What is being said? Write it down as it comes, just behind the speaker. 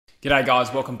G'day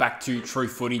guys, welcome back to True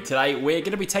Footy. Today we're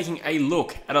going to be taking a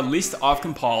look at a list I've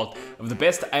compiled of the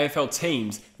best AFL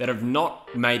teams that have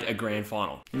not made a grand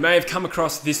final. You may have come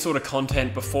across this sort of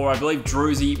content before. I believe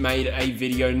Druzy made a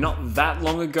video not that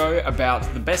long ago about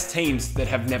the best teams that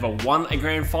have never won a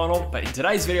grand final, but in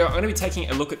today's video I'm going to be taking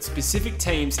a look at specific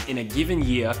teams in a given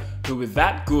year who were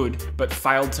that good but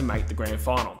failed to make the grand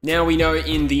final. Now we know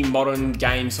in the modern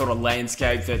game sort of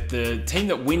landscape that the team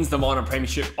that wins the minor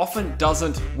premiership often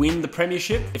doesn't win the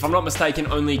premiership. If I'm not mistaken,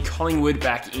 only Collingwood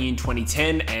back in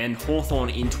 2010 and Hawthorn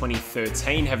in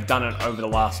 2013 have done it over the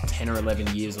last 10 or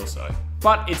 11 years or so.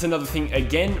 But it's another thing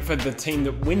again for the team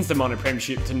that wins the minor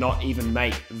premiership to not even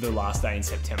make the last day in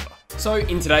September. So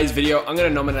in today's video, I'm going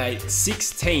to nominate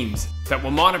 6 teams that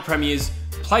were minor premiers,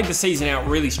 played the season out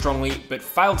really strongly, but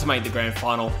failed to make the grand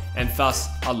final and thus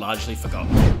are largely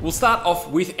forgotten. We'll start off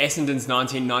with Essendon's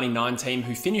 1999 team,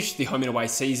 who finished the home and away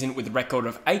season with a record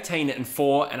of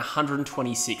 18-4 and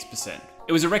 126%.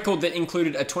 It was a record that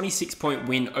included a 26-point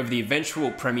win over the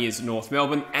eventual premiers North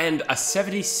Melbourne and a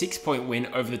 76-point win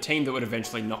over the team that would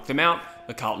eventually knock them out,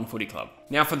 the Carlton Footy Club.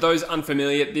 Now, for those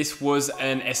unfamiliar, this was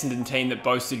an Essendon team that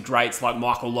boasted greats like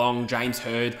Michael Long, James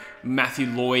Hird, Matthew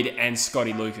Lloyd, and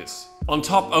Scotty Lucas. On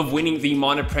top of winning the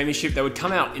minor premiership, they would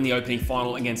come out in the opening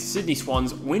final against the Sydney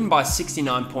Swans, win by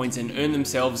 69 points and earn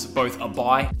themselves both a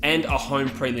bye and a home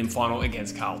prelim final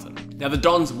against Carlton. Now, the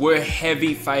Dons were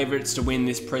heavy favourites to win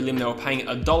this prelim. They were paying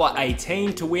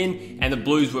 $1.18 to win, and the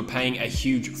Blues were paying a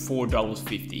huge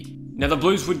 $4.50. Now, the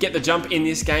Blues would get the jump in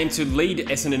this game to lead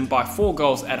Essendon by 4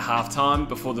 goals at halftime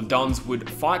before the Dons would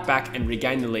fight back and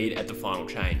regain the lead at the final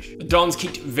change. The Dons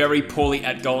kicked very poorly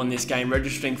at goal in this game,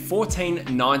 registering 14,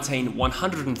 19,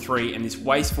 103, and this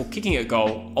wasteful kicking at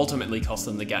goal ultimately cost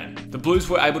them the game. The Blues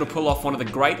were able to pull off one of the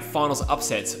great finals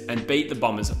upsets and beat the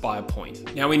Bombers by a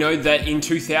point. Now, we know that in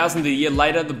 2000, the year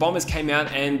later, the Bombers came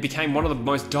out and became one of the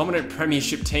most dominant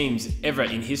premiership teams ever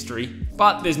in history,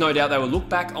 but there's no doubt they will look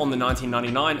back on the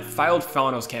 1999 failed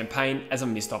finals campaign as a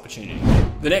missed opportunity.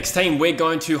 The next team we're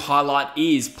going to highlight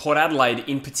is Port Adelaide,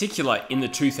 in particular in the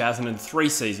 2003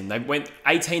 season. They went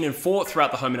 18-4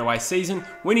 throughout the home and away season,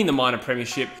 winning the minor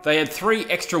premiership. They had 3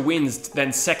 extra wins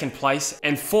than second place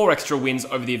and 4 extra wins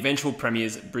over the eventual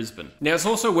premiers Brisbane. Now, it's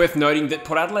also worth noting that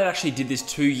Port Adelaide actually did this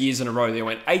 2 years in a row. They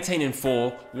went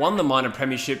 18-4, won the minor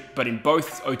premiership, but in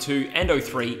both 02 and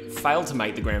 03 failed to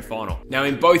make the grand final. Now,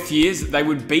 in both years, they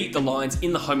would beat the Lions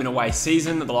in the home and away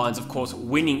season. The Lions, of course,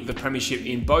 winning the premiership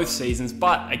in both seasons,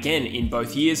 but again, in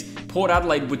both years, Port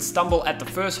Adelaide would stumble at the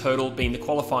first hurdle, being the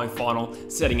qualifying final,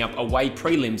 setting up away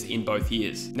prelims in both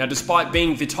years. Now, despite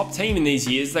being the top team in these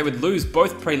years, they would lose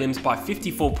both prelims by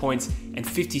 54 points and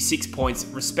 56 points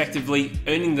respectively,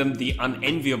 earning them the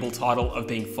unenviable title of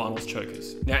being finals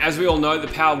chokers. Now, as we all know, the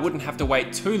Power wouldn't have to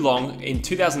wait too long. In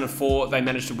 2004, they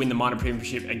managed to win the minor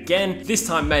premiership again, this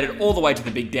time made it all the way to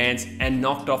the big dance and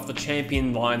knocked off the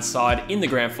champion Lions side in the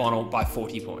grand final by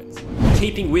 40 points.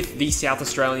 Keeping with the South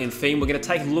Australian theme, we're going to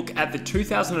take a look at the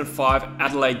 2005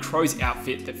 Adelaide Crows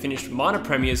outfit that finished minor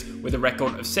premiers with a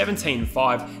record of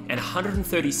 17-5 and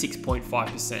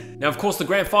 136.5%. Now, of course, the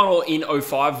grand final in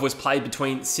 05 was played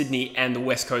between Sydney and the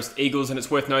West Coast Eagles, and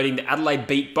it's worth noting that Adelaide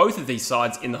beat both of these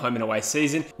sides in the home and away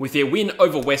season, with their win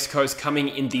over West Coast coming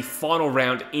in the final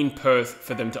round in Perth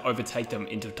for them to overtake them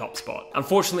into the top spot.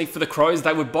 Unfortunately for the Crows,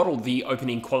 they would bottle the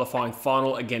opening qualifying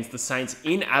final against the Saints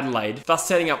in Adelaide, thus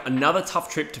setting up another tough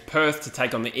trip to Perth to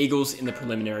take on the Eagles in the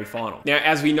preliminary final. Now,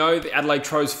 as we know, the Adelaide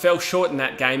Crows fell short in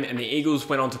that game, and the Eagles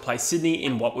went on to play Sydney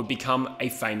in what would become a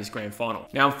famous grand final.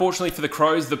 Now, unfortunately for the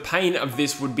Crows, the pain of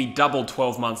this would be doubled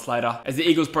 12 months later, as the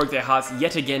Eagles broke their hearts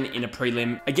yet again in a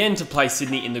prelim, again to play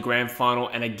Sydney in the grand final,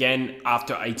 and again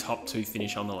after a top 2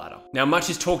 finish on the ladder. Now, much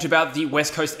is talked about the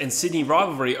West Coast and Sydney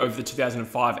rivalry over the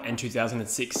 2005 and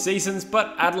 2006 seasons,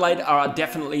 but Adelaide are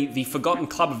definitely the forgotten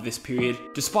club of this period,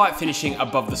 despite finishing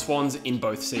above the Swans in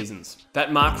both seasons.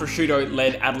 That Mark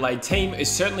Prosciutto-led Adelaide team is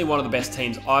certainly one of the best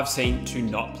teams I've seen to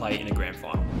not play in a grand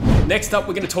final. Next up,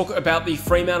 we're going to talk about the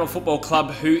Fremantle Football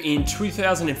Club, who in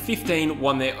 2015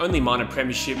 won their only minor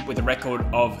premiership with a record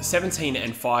of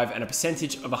 17-5 and a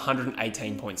percentage of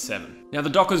 118.7. Now, the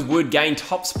Dockers would gain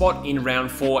top spot in round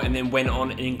 4 and then went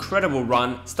on an incredible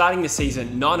run, starting the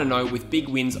season 9-0 with big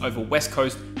wins over West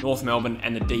Coast, North Melbourne,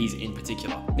 and the D's in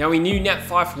particular. Now, we knew Nat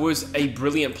Fyfe was a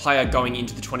brilliant player going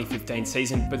into the 2015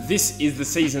 season, but this is the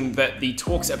season that the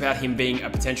talks about him being a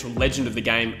potential legend of the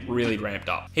game really ramped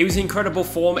up. He was in incredible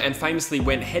form and and famously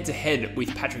went head-to-head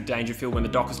with Patrick Dangerfield when the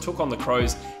Dockers took on the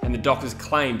Crows, and the Dockers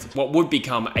claimed what would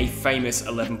become a famous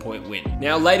 11-point win.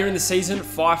 Now, later in the season,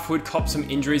 Fife would cop some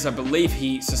injuries. I believe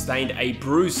he sustained a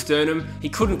bruised sternum. He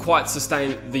couldn't quite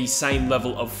sustain the same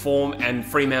level of form, and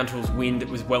Fremantle's wind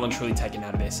was well and truly taken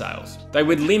out of their sails. They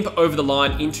would limp over the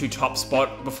line into top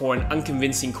spot before an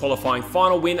unconvincing qualifying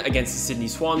final win against the Sydney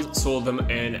Swans saw them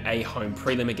earn a home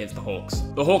prelim against the Hawks.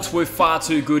 The Hawks were far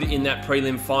too good in that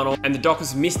prelim final, and the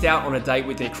Dockers missed out on a date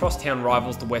with their crosstown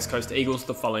rivals, the West Coast Eagles,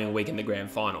 the following week in the grand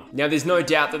final. Now, there's no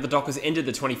doubt that the Dockers ended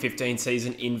the 2015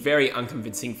 season in very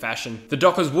unconvincing fashion. The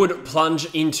Dockers would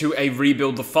plunge into a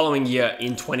rebuild the following year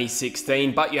in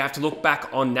 2016, but you have to look back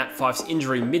on Nat Fyfe's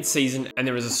injury mid-season, and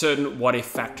there is a certain what-if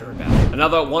factor about it.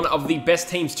 Another one of the best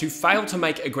teams to fail to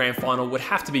make a grand final would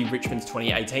have to be Richmond's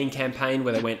 2018 campaign,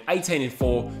 where they went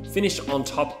 18-4, finished on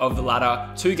top of the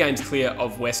ladder, 2 games clear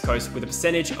of West Coast with a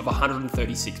percentage of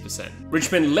 136%.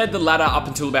 Richmond led the ladder up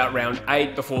until about round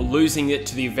 8 before losing it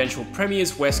to the eventual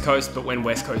premiers West Coast, but when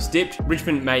West Coast dipped,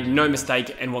 Richmond made no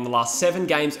mistake and won the last 7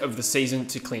 games of the season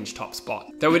to clinch top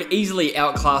spot. They would easily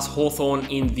outclass Hawthorn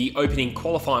in the opening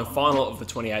qualifying final of the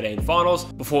 2018 finals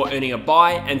before earning a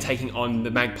bye and taking on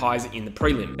the Magpies in the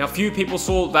prelim. Now, few people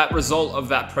saw that result of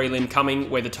that prelim coming,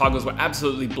 where the Tigers were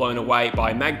absolutely blown away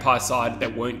by a Magpie side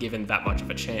that weren't given that much of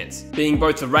a chance. Being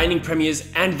both the reigning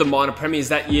premiers and the minor premiers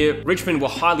that year, Richmond were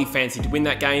highly fancied to win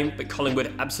that game, but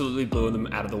Collingwood absolutely blew them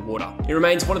out of the water. It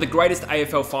remains one of the greatest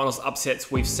AFL finals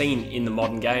upsets we've seen in the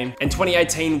modern game, and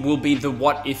 2018 will be the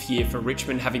what-if year for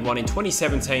Richmond, having won in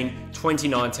 2017,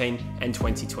 2019 and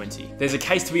 2020. There's a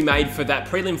case to be made for that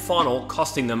prelim final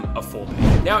costing them a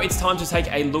 4P. Now it's time to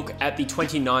take a look at the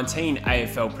 2019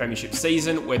 AFL Premiership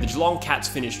season, where the Geelong Cats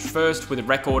finished first with a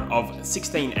record of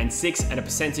 16-6 and a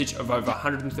percentage of over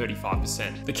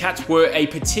 135%. The Cats were a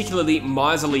particularly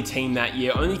miserly team that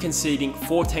year, only conceding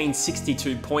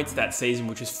 1462 points that season,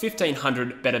 which was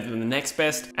 1500 better than the next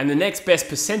best, and the next best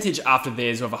percentage after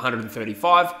theirs of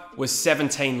 135 was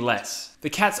 17 less. The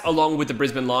Cats, along with the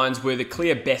Brisbane Lions, were the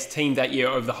clear best team that year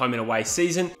over the home and away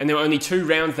season, and there were only 2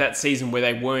 rounds that season where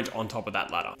they weren't on top of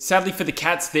that ladder. Sadly for the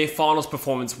Cats, their finals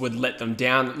performance would let them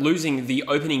down, losing the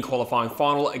opening qualifying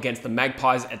final against the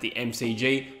Magpies at the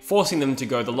MCG, forcing them to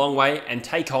go the long way and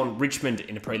take on Richmond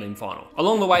in a prelim final.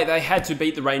 Along the way, they had to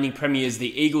beat the reigning premiers,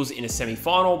 the Eagles, in a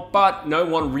semi-final, but no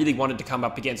one really wanted to come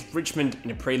up against Richmond in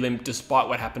a prelim despite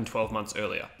what happened 12 months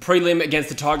earlier. Prelim against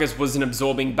the Tigers was an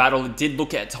absorbing battle. It did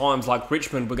look at times like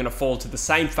Richmond were going to fall to the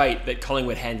same fate that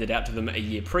Collingwood handed out to them a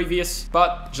year previous,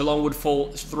 but Geelong would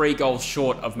fall 3 goals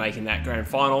short of making that grand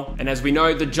final, and as we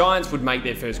know, the Giants would make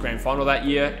their first grand final that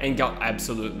year and got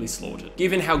absolutely slaughtered.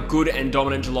 Given how good and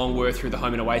dominant Geelong were through the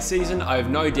home and away season, I have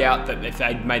no doubt that if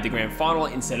they'd made the grand final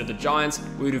instead of the Giants,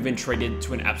 we would have been treated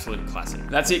to an absolute classic.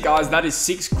 That's it, guys. That is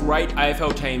 6 great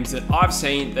AFL teams that I've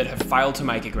seen that have failed to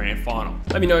make a grand final.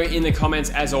 Let me know in the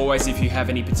comments, as always, if you have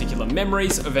any particular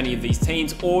memories of any of these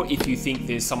teams, or if you think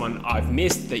there's someone I've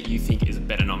missed that you think is a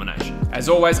better nomination. As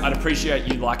always, I'd appreciate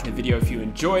you liking the video if you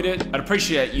enjoyed it. I'd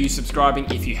appreciate you subscribing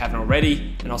if you haven't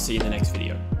already, and I'll see you in the next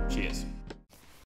video.